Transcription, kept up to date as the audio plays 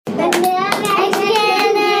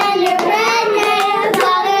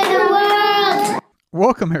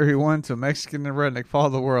Welcome everyone to Mexican and Redneck Follow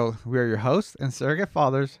the World. We are your hosts and surrogate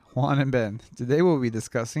fathers, Juan and Ben. Today we'll be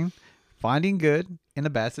discussing finding good in a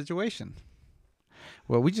bad situation.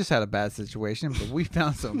 Well, we just had a bad situation, but we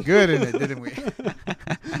found some good in it, didn't we?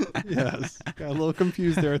 Yes. Got a little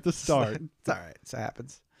confused there at the start. It's all right. It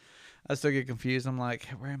happens. I still get confused. I'm like,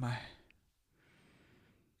 where am I?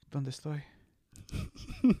 ¿Dónde estoy?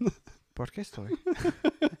 ¿Por qué estoy?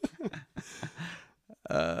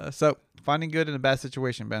 So finding good in a bad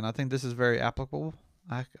situation, Ben. I think this is very applicable.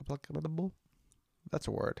 Applicable. That's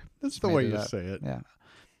a word. That's Just the made way it you up. say it. Yeah.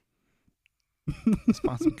 Let's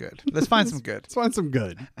find some good. Let's find some good. Let's find some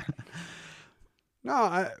good.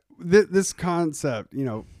 No, this concept,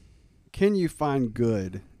 can you find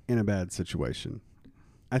good in a bad situation?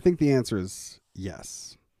 I think the answer is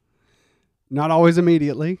yes. Not always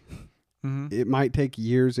immediately. Mm-hmm. It might take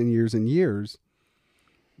years and years and years,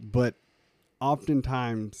 but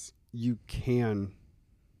oftentimes you can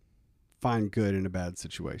find good in a bad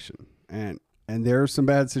situation. And there are some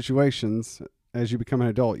bad situations. As you become an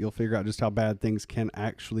adult, you'll figure out just how bad things can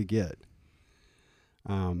actually get.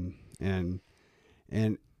 And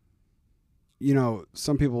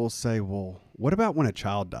some people will say, well, what about when a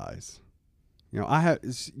child dies? You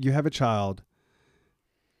have a child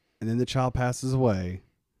and then the child passes away.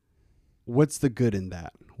 What's the good in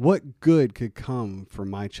that? What good could come from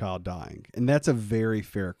my child dying? And that's a very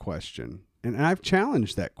fair question. And I've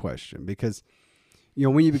challenged that question because,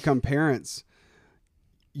 when you become parents,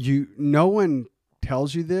 no one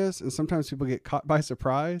tells you this. And sometimes people get caught by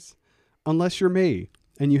surprise unless you're me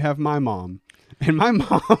and you have my mom. And my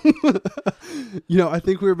mom, I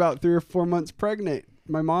think we were about 3 or 4 months pregnant.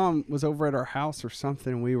 My mom was over at our house or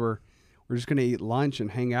something. We're just going to eat lunch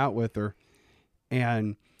and hang out with her.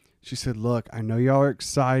 And she said, look, I know y'all are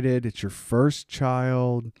excited. It's your first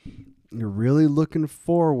child. You're really looking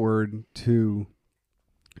forward to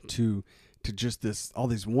just all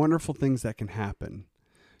these wonderful things that can happen.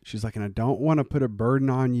 She's like, and I don't want to put a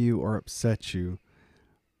burden on you or upset you,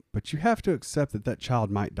 but you have to accept that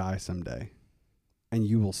child might die someday and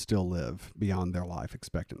you will still live beyond their life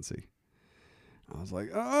expectancy. I was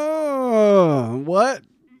like, oh, what?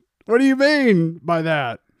 What do you mean by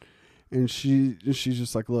that? And she's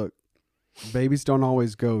just like, look, babies don't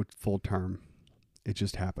always go full term. It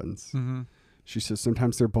just happens. Mm-hmm. She says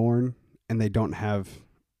sometimes they're born and they don't have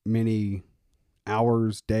many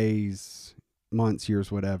hours, days, months,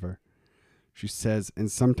 years, whatever. She says,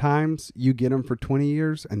 and sometimes you get them for 20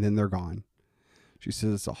 years and then they're gone. She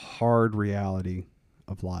says it's a hard reality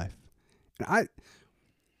of life. And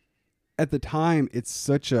at the time, it's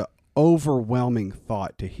such a overwhelming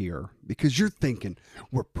thought to hear because you're thinking,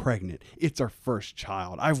 we're pregnant. It's our first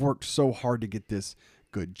child. I've worked so hard to get this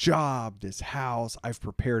good job, this house. I've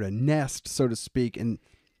prepared a nest, so to speak, and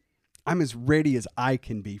I'm as ready as I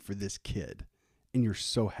can be for this kid. And you're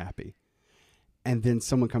so happy. And then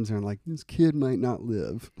someone comes in and like, this kid might not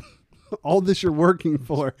live. All this you're working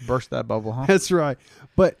for. Burst that bubble, huh? That's right.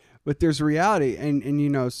 But there's reality. And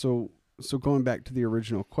so going back to the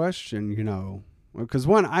original question, because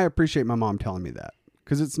one, I appreciate my mom telling me that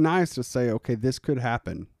because it's nice to say, okay, this could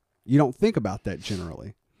happen. You don't think about that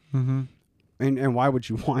generally. Mm-hmm. And why would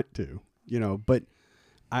you want to, but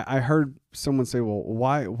I heard someone say, well,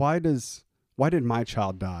 why did my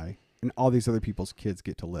child die and all these other people's kids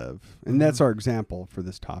get to live? And that's our example for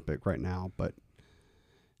this topic right now. But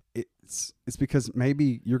it's because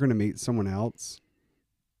maybe you're going to meet someone else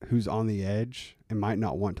who's on the edge and might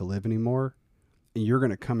not want to live anymore. And you're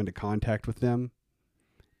going to come into contact with them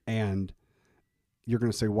and you're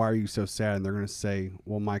going to say, why are you so sad? And they're going to say,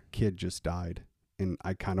 well, my kid just died and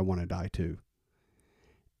I kind of want to die too.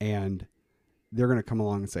 And they're going to come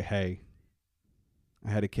along and say, hey, I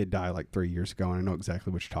had a kid die like 3 years ago and I know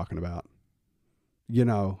exactly what you're talking about.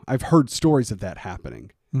 I've heard stories of that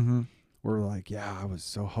happening. Mm-hmm. Where we're like, yeah, I was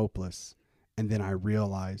so hopeless. And then I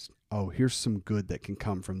realized, oh, here's some good that can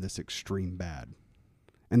come from this extreme bad.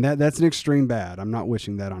 And that's an extreme bad. I'm not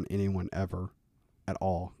wishing that on anyone ever at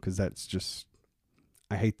all. Because that's just,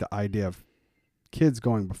 I hate the idea of kids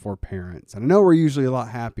going before parents. And I know we're usually a lot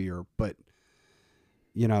happier, but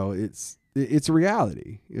it's a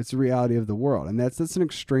reality. It's a reality of the world. And that's an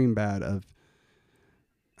extreme bad of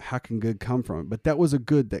how can good come from it. But that was a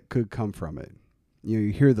good that could come from it.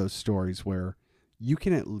 You hear those stories where you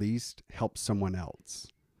can at least help someone else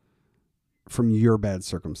from your bad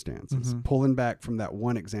circumstances. Mm-hmm. Pulling back from that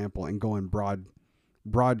one example and going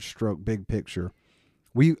broad stroke, big picture.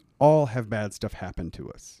 We all have bad stuff happen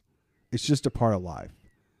to us. It's just a part of life.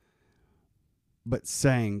 But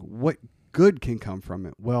saying what good can come from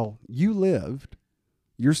it? Well, you lived.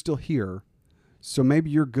 You're still here. So maybe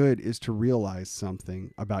your good is to realize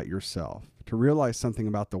something about yourself, to realize something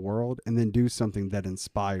about the world, and then do something that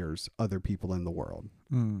inspires other people in the world.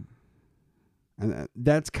 Mm. And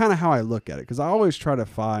that's kind of how I look at it, because I always try to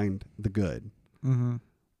find the good. Mm-hmm.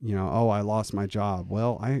 You know, oh, I lost my job.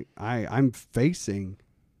 Well, I'm facing,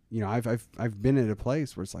 you know, I've been at a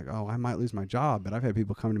place where it's like, oh, I might lose my job, but I've had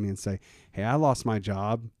people come to me and say, hey, I lost my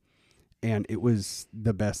job, and it was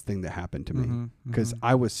the best thing that happened to me, because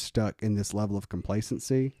I was stuck in this level of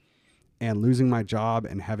complacency, and losing my job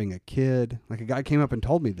and having a kid. Like, a guy came up and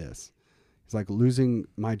told me this. He's like, losing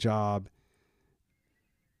my job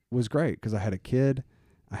was great because I had a kid,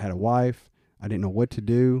 I had a wife, I didn't know what to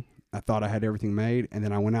do. I thought I had everything made, and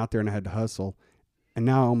then I went out there and I had to hustle, and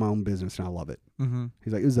now I own my own business and I love it. Mm-hmm.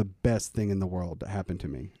 He's like, it was the best thing in the world that happened to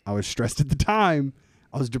me. I was stressed at the time.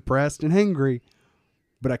 I was depressed and angry,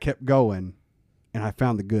 but I kept going, and I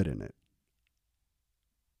found the good in it.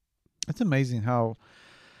 It's amazing how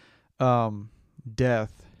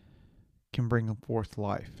death can bring forth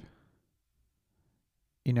life.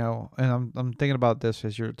 You know, and I'm thinking about this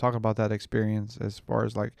as you're talking about that experience, as far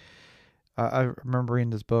as like, I remember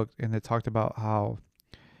reading this book, and it talked about how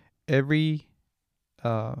every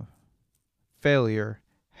failure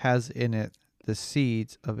has in it the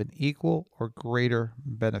seeds of an equal or greater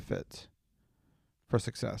benefit for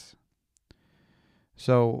success.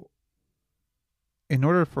 So, in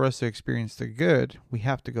order for us to experience the good, we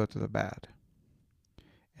have to go to the bad.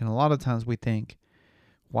 And a lot of times we think,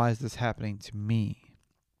 why is this happening to me?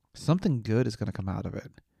 Something good is going to come out of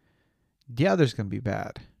it. Yeah, there's going to be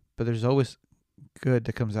bad, but there's always good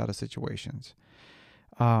that comes out of situations.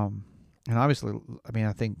 And obviously, I mean,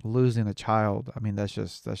 I think losing a child, I mean, that's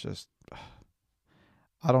just,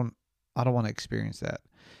 I don't want to experience that.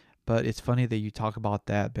 But it's funny that you talk about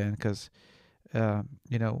that, Ben, because,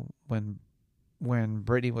 you know, when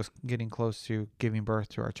Brittany was getting close to giving birth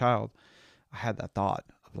to our child, I had that thought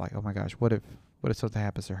of like, oh my gosh, what if something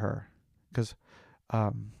happens to her? Because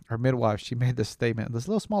our midwife, she made this statement, this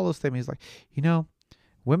small little statement. He's like, you know,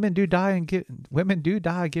 women do die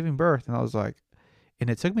giving birth. And I was like, and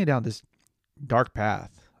it took me down this dark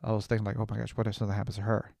path. I was thinking like, oh my gosh, what if something happens to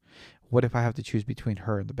her? What if I have to choose between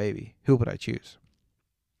her and the baby? Who would I choose?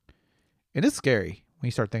 And it's scary when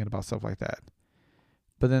you start thinking about stuff like that.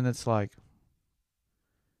 But then it's like,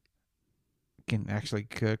 can actually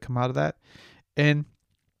could come out of that. And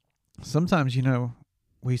sometimes, you know,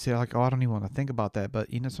 we say like, oh, I don't even want to think about that.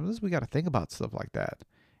 But, you know, sometimes we got to think about stuff like that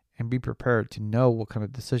and be prepared to know what kind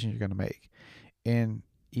of decision you're going to make. And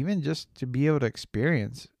even just to be able to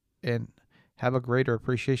experience and have a greater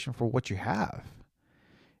appreciation for what you have.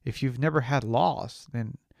 If you've never had loss,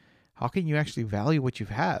 then how can you actually value what you've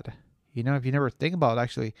had? You know, if you never think about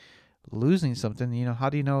actually losing something, you know, how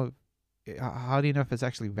do you know if it's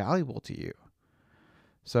actually valuable to you?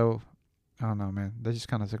 So, I don't know, man. That just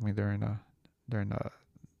kind of took me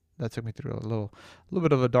that took me through a little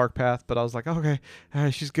bit of a dark path, but I was like, okay, all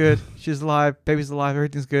right, she's good. She's alive. Baby's alive.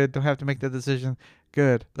 Everything's good. Don't have to make that decision.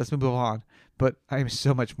 Good. Let's move on. But I am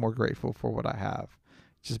so much more grateful for what I have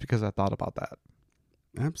just because I thought about that.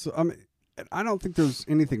 Absolutely. I mean, I don't think there's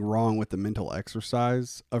anything wrong with the mental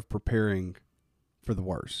exercise of preparing for the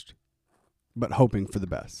worst, but hoping for the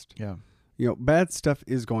best. Yeah. You know, bad stuff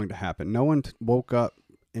is going to happen. No one woke up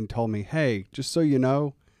and told me, hey, just so you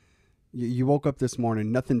know, you woke up this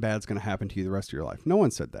morning, nothing bad's going to happen to you the rest of your life. No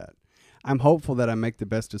one said that. I'm hopeful that I make the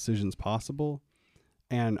best decisions possible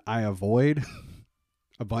and I avoid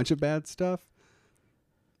a bunch of bad stuff.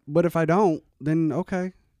 But if I don't, then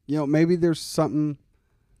okay. You know, maybe there's something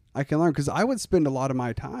I can learn, because I would spend a lot of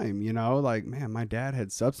my time, you know, like, man, my dad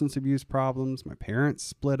had substance abuse problems. My parents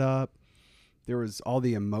split up. There was all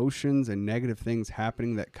the emotions and negative things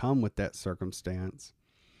happening that come with that circumstance.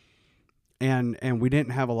 And we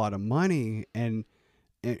didn't have a lot of money. And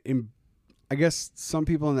I guess some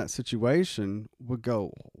people in that situation would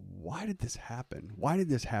go, why did this happen? Why did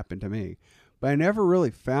this happen to me? But I never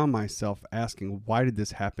really found myself asking, why did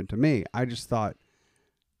this happen to me? I just thought,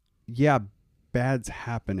 yeah, bad's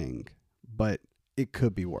happening, but it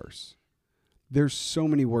could be worse. There's so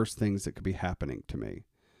many worse things that could be happening to me.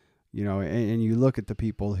 You know, and you look at the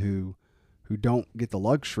people who don't get the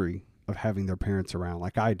luxury of having their parents around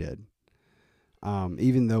like I did.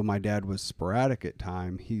 Even though my dad was sporadic at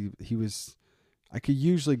time, he was, I could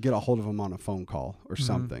usually get a hold of him on a phone call or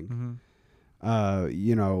something. Mm-hmm.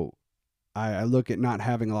 You know, I look at not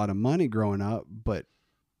having a lot of money growing up, but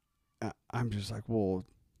I'm just like, well,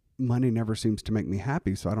 money never seems to make me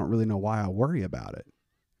happy, so I don't really know why I worry about it.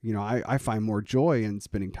 You know, I find more joy in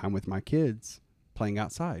spending time with my kids playing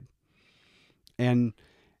outside. And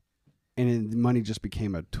money just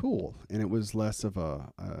became a tool, and it was less of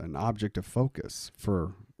an object of focus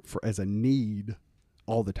for as a need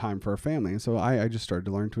all the time for our family. And so I just started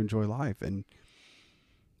to learn to enjoy life, and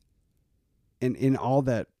in all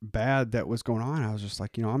that bad that was going on, I was just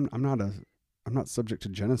like, I'm not subject to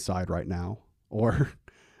genocide right now, or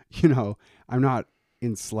I'm not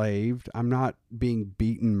enslaved, I'm not being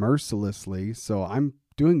beaten mercilessly, so I'm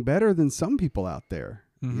doing better than some people out there.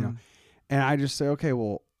 Mm-hmm. And I just say, okay,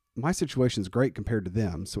 well, my situation's great compared to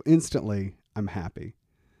them, so instantly I'm happy.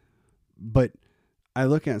 But I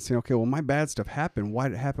look at it and say, okay, well, my bad stuff happened. Why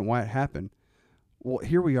did it happen? Why it happened? Well,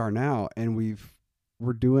 here we are now, and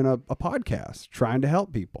we're doing a podcast trying to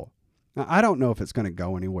help people. Now, I don't know if it's going to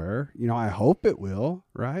go anywhere. I hope it will,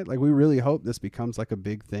 right? Like, we really hope this becomes like a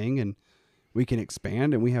big thing, and we can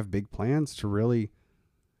expand, and we have big plans to really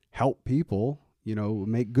help people,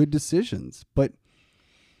 make good decisions. But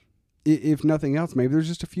if nothing else, maybe there's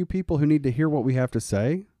just a few people who need to hear what we have to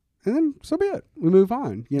say, and then so be it. We move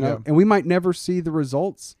on, Yeah. and we might never see the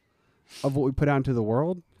results of what we put out into the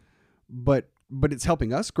world, but it's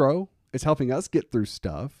helping us grow. It's helping us get through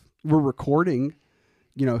stuff. We're recording,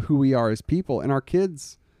 who we are as people, and our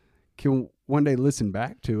kids can one day listen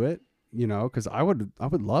back to it, because I would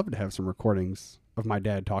love to have some recordings of my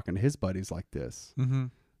dad talking to his buddies like this. Mm-hmm.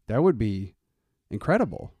 That would be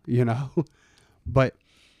incredible, but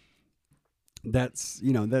that's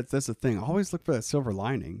the thing. Always look for that silver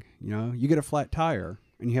lining. You get a flat tire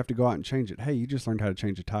and you have to go out and change it. Hey, you just learned how to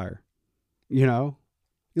change a tire. You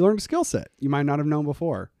learned a skill set you might not have known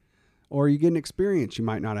before, or you get an experience you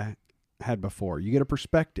might not have had before. You get a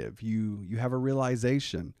perspective. You have a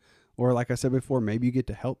realization, or like I said before, maybe you get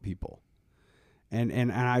to help people.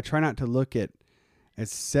 And I try not to look at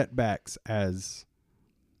as setbacks as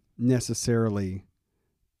necessarily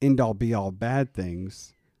end all be all bad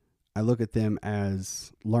things. I look at them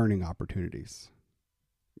as learning opportunities,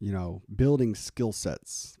 building skill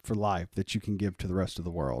sets for life that you can give to the rest of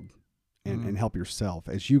the world and help yourself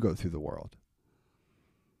as you go through the world.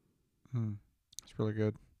 It's really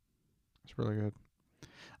good. It's really good.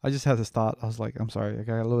 I just had this thought. I was like, I'm sorry, I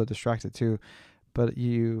got a little bit distracted too, but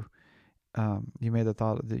you made the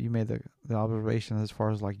thought that you made the observation as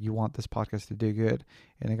far as like you want this podcast to do good,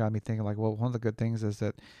 and it got me thinking like, well, one of the good things is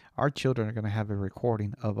that our children are going to have a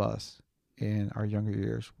recording of us in our younger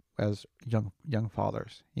years as young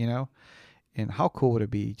fathers, and how cool would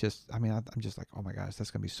it be? I'm just like, oh my gosh,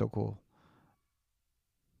 that's going to be so cool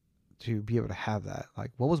to be able to have that. Like,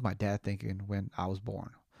 what was my dad thinking when I was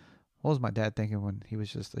born? What was my dad thinking when he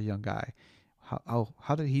was just a young guy?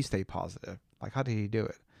 How did he stay positive? Like, how did he do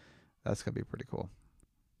it? That's going to be pretty cool.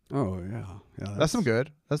 Oh, yeah. That's some good.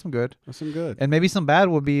 That's some good. And maybe some bad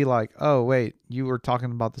would be like, oh, wait, you were talking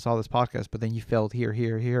about this podcast, but then you failed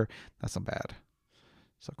here. That's some bad.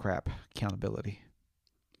 So crap. Accountability.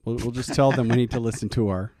 We'll just tell them we need to listen to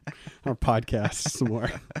our podcast some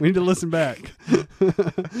more. We need to listen back.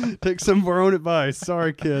 Take some of our own advice.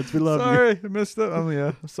 Sorry, kids. We love you. Sorry, I messed up.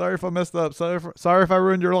 Yeah. Sorry if I messed up. Sorry if I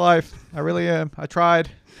ruined your life. I really am. I tried.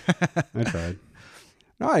 I tried.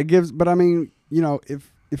 No, it gives, but I mean,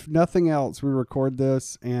 if nothing else, we record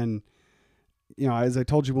this, and as I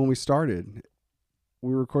told you when we started,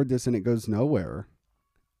 we record this and it goes nowhere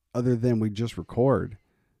other than we just record.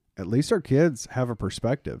 At least our kids have a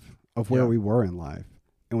perspective of where we were in life.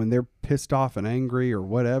 And when they're pissed off and angry or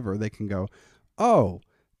whatever, they can go, oh,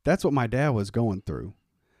 that's what my dad was going through.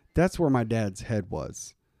 That's where my dad's head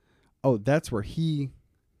was. Oh, that's where he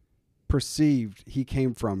perceived he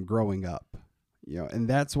came from growing up. And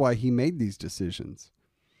that's why he made these decisions,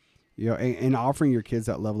 and offering your kids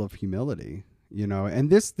that level of humility, and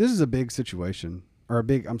this is a big situation, or a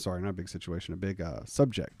big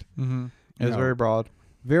subject. Mm-hmm. It's very broad.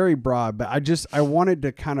 Very broad, but I wanted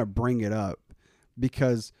to kind of bring it up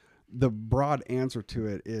because the broad answer to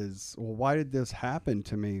it is, well, why did this happen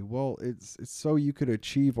to me? Well, it's so you could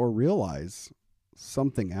achieve or realize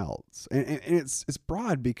something else. And it's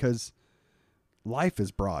broad because life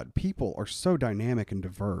is broad. People are so dynamic and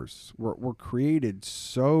diverse. We're created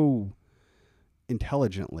so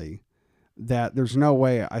intelligently that there's no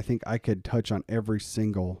way I think I could touch on every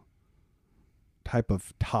single type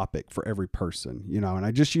of topic for every person, and I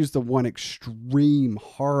just used the one extreme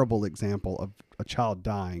horrible example of a child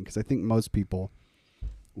dying because I think most people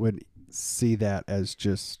would see that as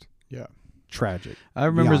just tragic. I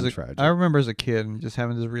remember as a kid and just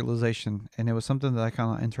having this realization, and it was something that I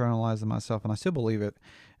kind of internalized in myself, and I still believe it,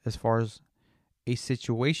 as far as a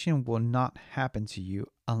situation will not happen to you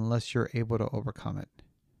unless you're able to overcome it.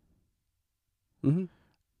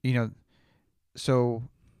 Mm-hmm. So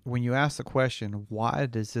when you ask the question, why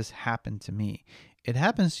does this happen to me? It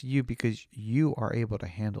happens to you because you are able to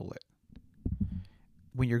handle it.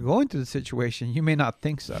 When you're going through the situation, you may not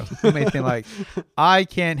think so. You may think like, I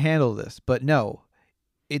can't handle this. But no,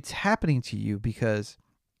 it's happening to you because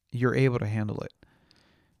you're able to handle it.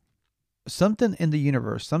 Something in the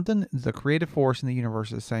universe, the creative force in the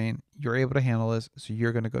universe is saying, you're able to handle this, so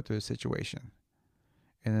you're going to go through the situation.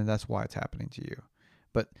 And then that's why it's happening to you.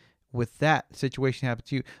 But with that situation happening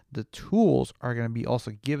to you, the tools are going to be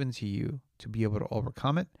also given to you to be able to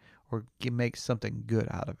overcome it or make something good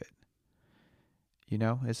out of it. You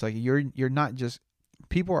know, it's like you're not just,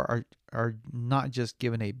 people are not just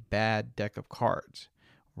given a bad deck of cards.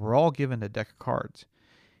 We're all given a deck of cards.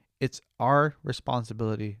 It's our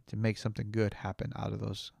responsibility to make something good happen out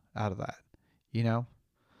of that, you know?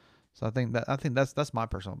 So I think that's my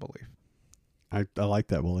personal belief. I like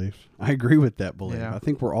that belief. I agree with that belief. Yeah. I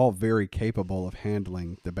think we're all very capable of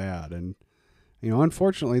handling the bad. And,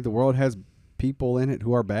 unfortunately, the world has people in it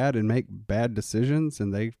who are bad and make bad decisions,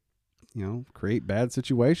 and they, create bad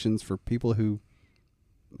situations for people who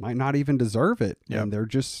might not even deserve it. Yep. And they're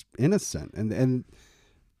just innocent. And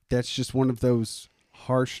that's just one of those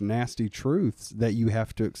harsh, nasty truths that you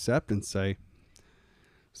have to accept and say,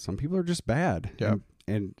 some people are just bad. Yep.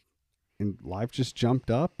 And life just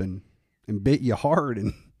jumped up and bit you hard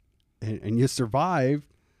and you survived,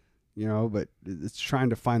 but it's trying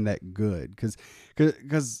to find that good.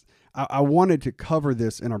 Because I wanted to cover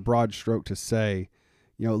this in a broad stroke to say,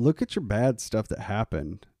 look at your bad stuff that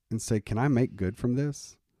happened and say, can I make good from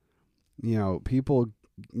this? People,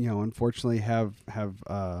 unfortunately have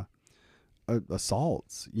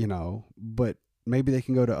assaults, but maybe they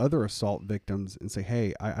can go to other assault victims and say,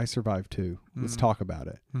 hey, I survived too. Let's talk about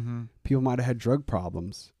it. Mm-hmm. People might have had drug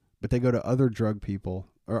problems, but they go to other drug people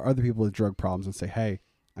or other people with drug problems and say, hey,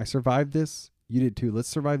 I survived this. You did too. Let's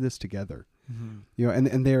survive this together. Mm-hmm.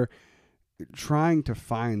 And they're trying to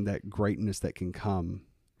find that greatness that can come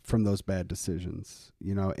from those bad decisions,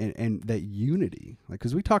 and that unity,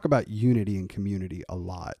 because we talk about unity and community a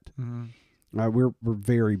lot. Mm-hmm. We're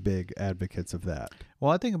very big advocates of that.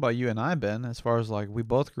 Well, I think about you and I, Ben, as far as like we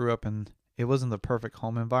both grew up in, it wasn't the perfect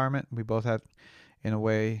home environment. We both had, in a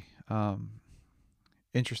way,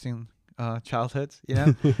 interesting childhoods,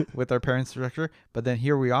 with our parents' structure. But then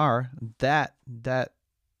here we are, that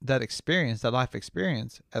experience, that life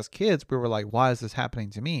experience as kids, we were like, why is this happening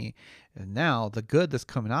to me? And now the good that's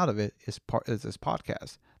coming out of it is this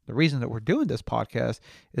podcast. The reason that we're doing this podcast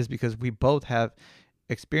is because we both have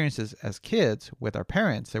experiences as kids with our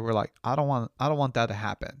parents that were like, I don't want that to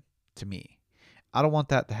happen to me. I don't want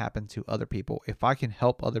that to happen to other people. If I can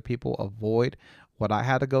help other people avoid what I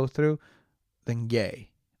had to go through, then yay,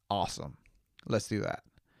 awesome. Let's do that.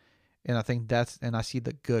 And I think and I see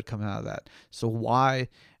the good coming out of that. So why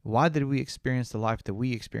did we experience the life that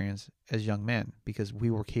we experienced as young men? Because we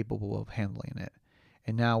were capable of handling it.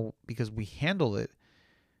 And now because we handle it,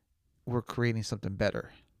 we're creating something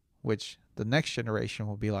better, which the next generation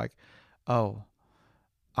will be like, oh,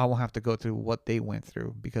 I won't have to go through what they went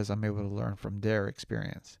through because I'm able to learn from their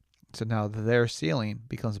experience. So now their ceiling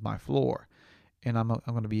becomes my floor. And I'm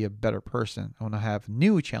going to be a better person. I'm going to have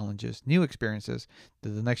new challenges, new experiences that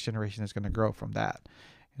the next generation is going to grow from that.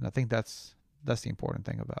 And I think that's the important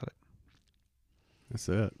thing about it. That's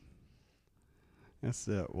it.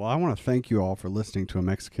 Well, I want to thank you all for listening to A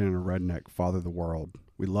Mexican and a Redneck Father the World.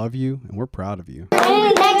 We love you and we're proud of you. A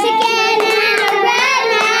Mexican and a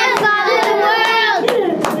Redneck Father the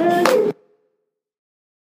World.